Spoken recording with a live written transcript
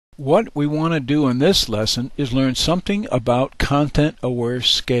What we want to do in this lesson is learn something about content-aware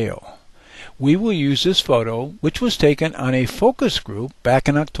scale. We will use this photo, which was taken on a focus group back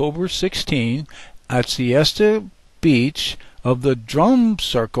in October 16 at Siesta Beach of the Drum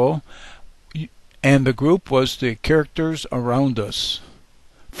Circle, and the group was the Characters Around Us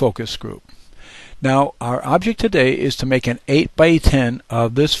focus group. Now, our object today is to make an 8 by 10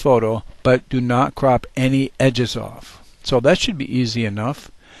 of this photo, but do not crop any edges off. So that should be easy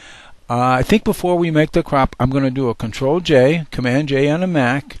enough. I think before we make the crop, I'm going to do a Control-J, Command-J on a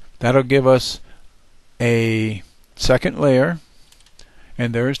Mac. That'll give us a second layer.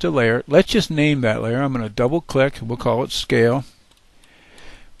 And there's the layer. Let's just name that layer. I'm going to double-click. We'll call it Scale.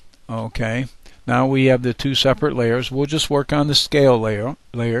 Okay. Now we have the two separate layers. We'll just work on the Scale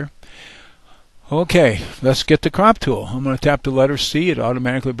layer. Okay, let's get the crop tool. I'm going to tap the letter C. It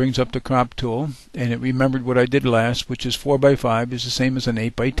automatically brings up the crop tool. And it remembered what I did last, which is 4 by 5 is the same as an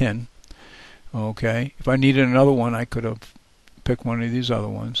 8 by 10. Okay, if I needed another one, I could have picked one of these other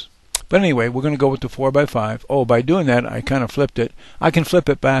ones. But anyway, we're going to go with the 4 by 5. Oh, by doing that, I kind of flipped it. I can flip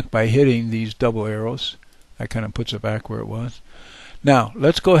it back by hitting these double arrows. That kind of puts it back where it was. Now,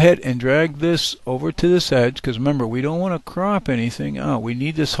 let's go ahead and drag this over to this edge, because remember, we don't want to crop anything out. We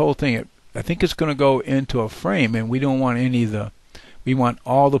need this whole thing. I think it's going to go into a frame, and we don't want any of the, we want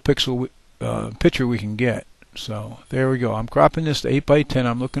all the picture we can get. So there we go. I'm cropping this to 8 by 10.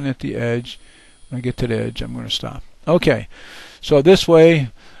 I'm looking at the edge. When I get to the edge, I'm going to stop. Okay, so this way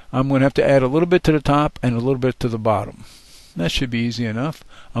I'm going to have to add a little bit to the top and a little bit to the bottom. That should be easy enough.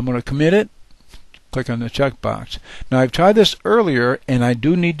 I'm going to commit it. Click on the checkbox. Now, I've tried this earlier, and I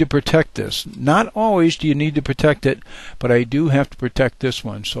do need to protect this. Not always do you need to protect it, but I do have to protect this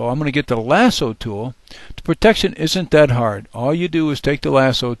one. So I'm going to get the lasso tool. The protection isn't that hard. All you do is take the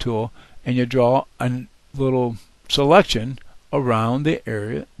lasso tool and you draw a little selection around the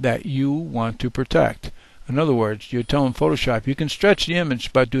area that you want to protect. In other words, you're telling Photoshop you can stretch the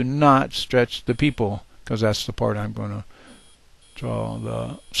image, but do not stretch the people, because that's the part I'm going to draw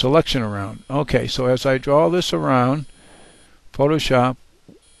the selection around. Okay, so as I draw this around, Photoshop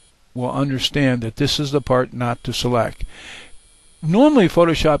will understand that this is the part not to select. Normally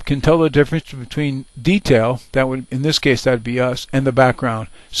Photoshop can tell the difference between detail, that would, in this case that would be us, and the background.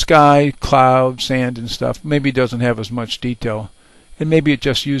 Sky, cloud, sand and stuff. Maybe it doesn't have as much detail. And maybe it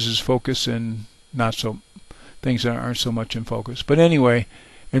just uses focus and not so things that aren't so much in focus. But anyway,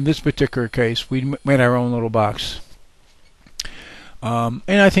 in this particular case, we made our own little box. And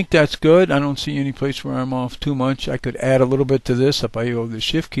I think that's good. I don't see any place where I'm off too much. I could add a little bit to this. If I hold the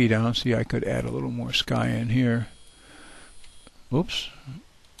Shift key down, see, I could add a little more sky in here. Oops.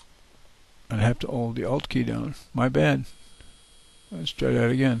 I'd have to hold the Alt key down. My bad. Let's try that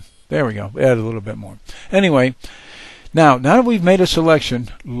again. There we go. Add a little bit more. Anyway, now that we've made a selection,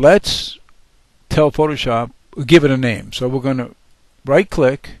 let's tell Photoshop, give it a name. So we're going to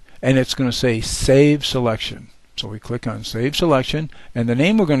right-click, and it's going to say Save Selection. So we click on Save Selection, and the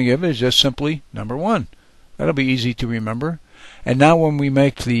name we're going to give it is just simply number 1. That'll be easy to remember. And now when we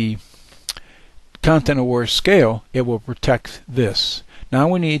make the content-aware scale, it will protect this. Now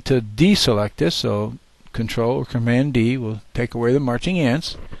we need to deselect this, so Control or Command D will take away the marching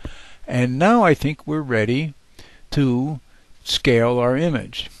ants. And now I think we're ready to scale our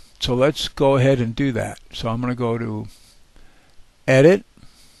image. So let's go ahead and do that. So I'm going to go to Edit,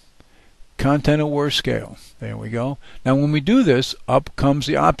 Content-Aware Scale. There we go. Now when we do this, up comes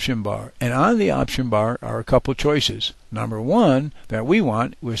the option bar. And on the option bar are a couple choices. Number 1 that we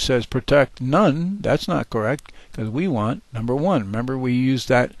want, which says Protect None. That's not correct, because we want number 1. Remember, we used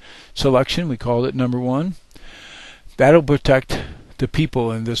that selection. We called it number 1. That'll protect the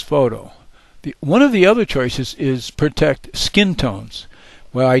people in this photo. One of the other choices is Protect Skin Tones.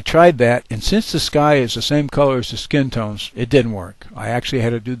 Well, I tried that, and since the sky is the same color as the skin tones, it didn't work. I actually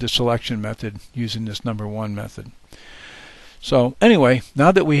had to do the selection method using this number 1 method. So anyway,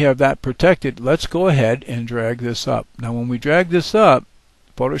 now that we have that protected, let's go ahead and drag this up. Now when we drag this up,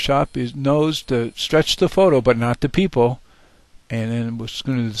 Photoshop knows to stretch the photo but not the people, and then we're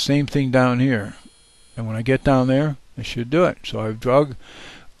going to do the same thing down here. And when I get down there, it should do it. So I've drug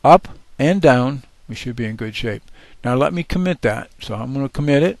up and down. We should be in good shape. Now let me commit that. So I'm going to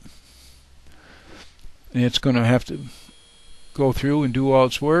commit it. And it's going to have to go through and do all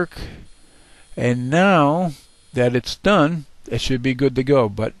its work. And now that it's done, it should be good to go.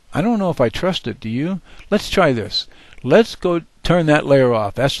 But I don't know if I trust it. Do you? Let's try this. Let's go turn that layer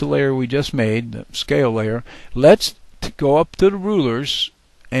off. That's the layer we just made, the scale layer. Let's go up to the rulers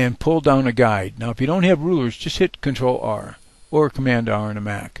and pull down a guide. Now if you don't have rulers, just hit Control R or Command R on a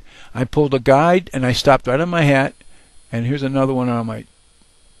Mac. I pulled a guide and I stopped right on my hat, and here's another one on my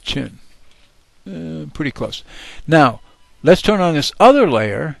chin. Pretty close. Now, let's turn on this other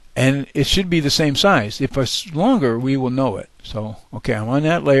layer, and it should be the same size. If it's longer, we will know it. So, okay, I'm on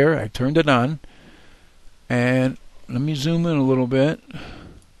that layer. I turned it on. And let me zoom in a little bit.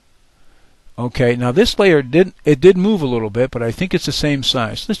 Okay, now this layer did move a little bit, but I think it's the same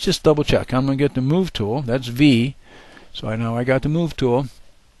size. Let's just double check. I'm going to get the move tool. That's V. So now I got the move tool.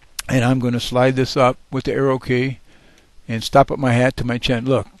 And I'm going to slide this up with the arrow key and stop at my hat to my chin.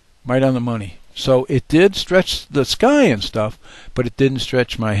 Look, right on the money. So it did stretch the sky and stuff, but it didn't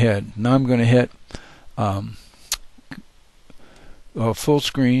stretch my head. Now I'm going to hit full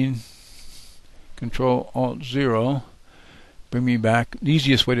screen, Control-Alt-0, bring me back. The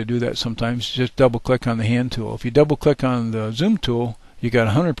easiest way to do that sometimes is just double click on the hand tool. If you double click on the zoom tool, you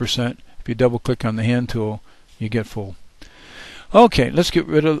got 100%. If you double click on the hand tool, you get full. Okay, let's get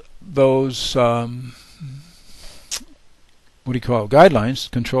rid of those what do you call it,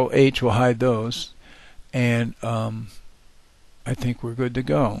 guidelines. Control-H will hide those, and I think we're good to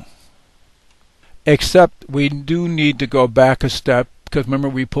go. Except we do need to go back a step, because remember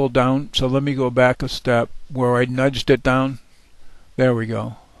we pulled down. So let me go back a step where I nudged it down. There we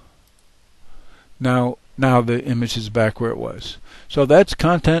go. Now the image is back where it was. So that's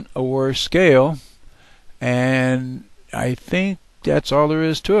content aware scale, and I think that's all there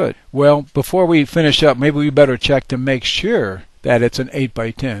is to it. Well, before we finish up, maybe we better check to make sure that it's an 8 by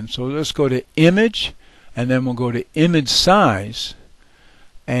 10. So let's go to image, and then we'll go to image size,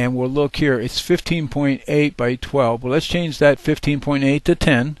 and we'll look here. It's 15.8 by 12. Well, let's change that 15.8 to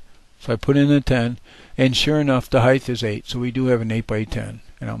 10. So I put in the 10, and sure enough, the height is 8. So we do have an 8 by 10,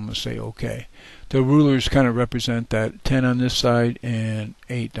 and I'm going to say OK. The rulers kind of represent that 10 on this side and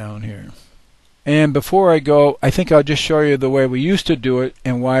 8 down here. And before I go, I think I'll just show you the way we used to do it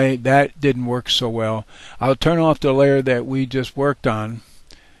and why that didn't work so well. I'll turn off the layer that we just worked on.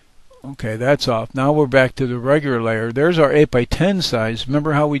 Okay, that's off. Now we're back to the regular layer. There's our 8 by 10 size.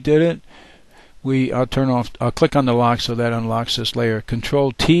 Remember how we did it? I'll click on the lock, so that unlocks this layer.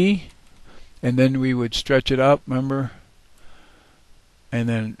 Control T, and then we would stretch it up, remember? And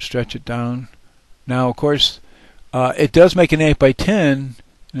then stretch it down. Now, of course, it does make an 8 by 10,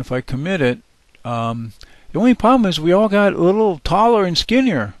 and if I commit it, the only problem is we all got a little taller and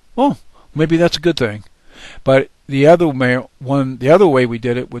skinnier. Well, maybe that's a good thing. But the other way we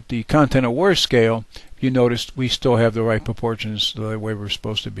did it with the content aware scale, you noticed we still have the right proportions the way we're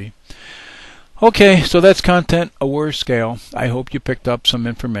supposed to be. Okay, so that's content aware scale. I hope you picked up some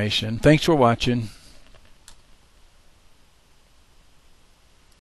information. Thanks for watching.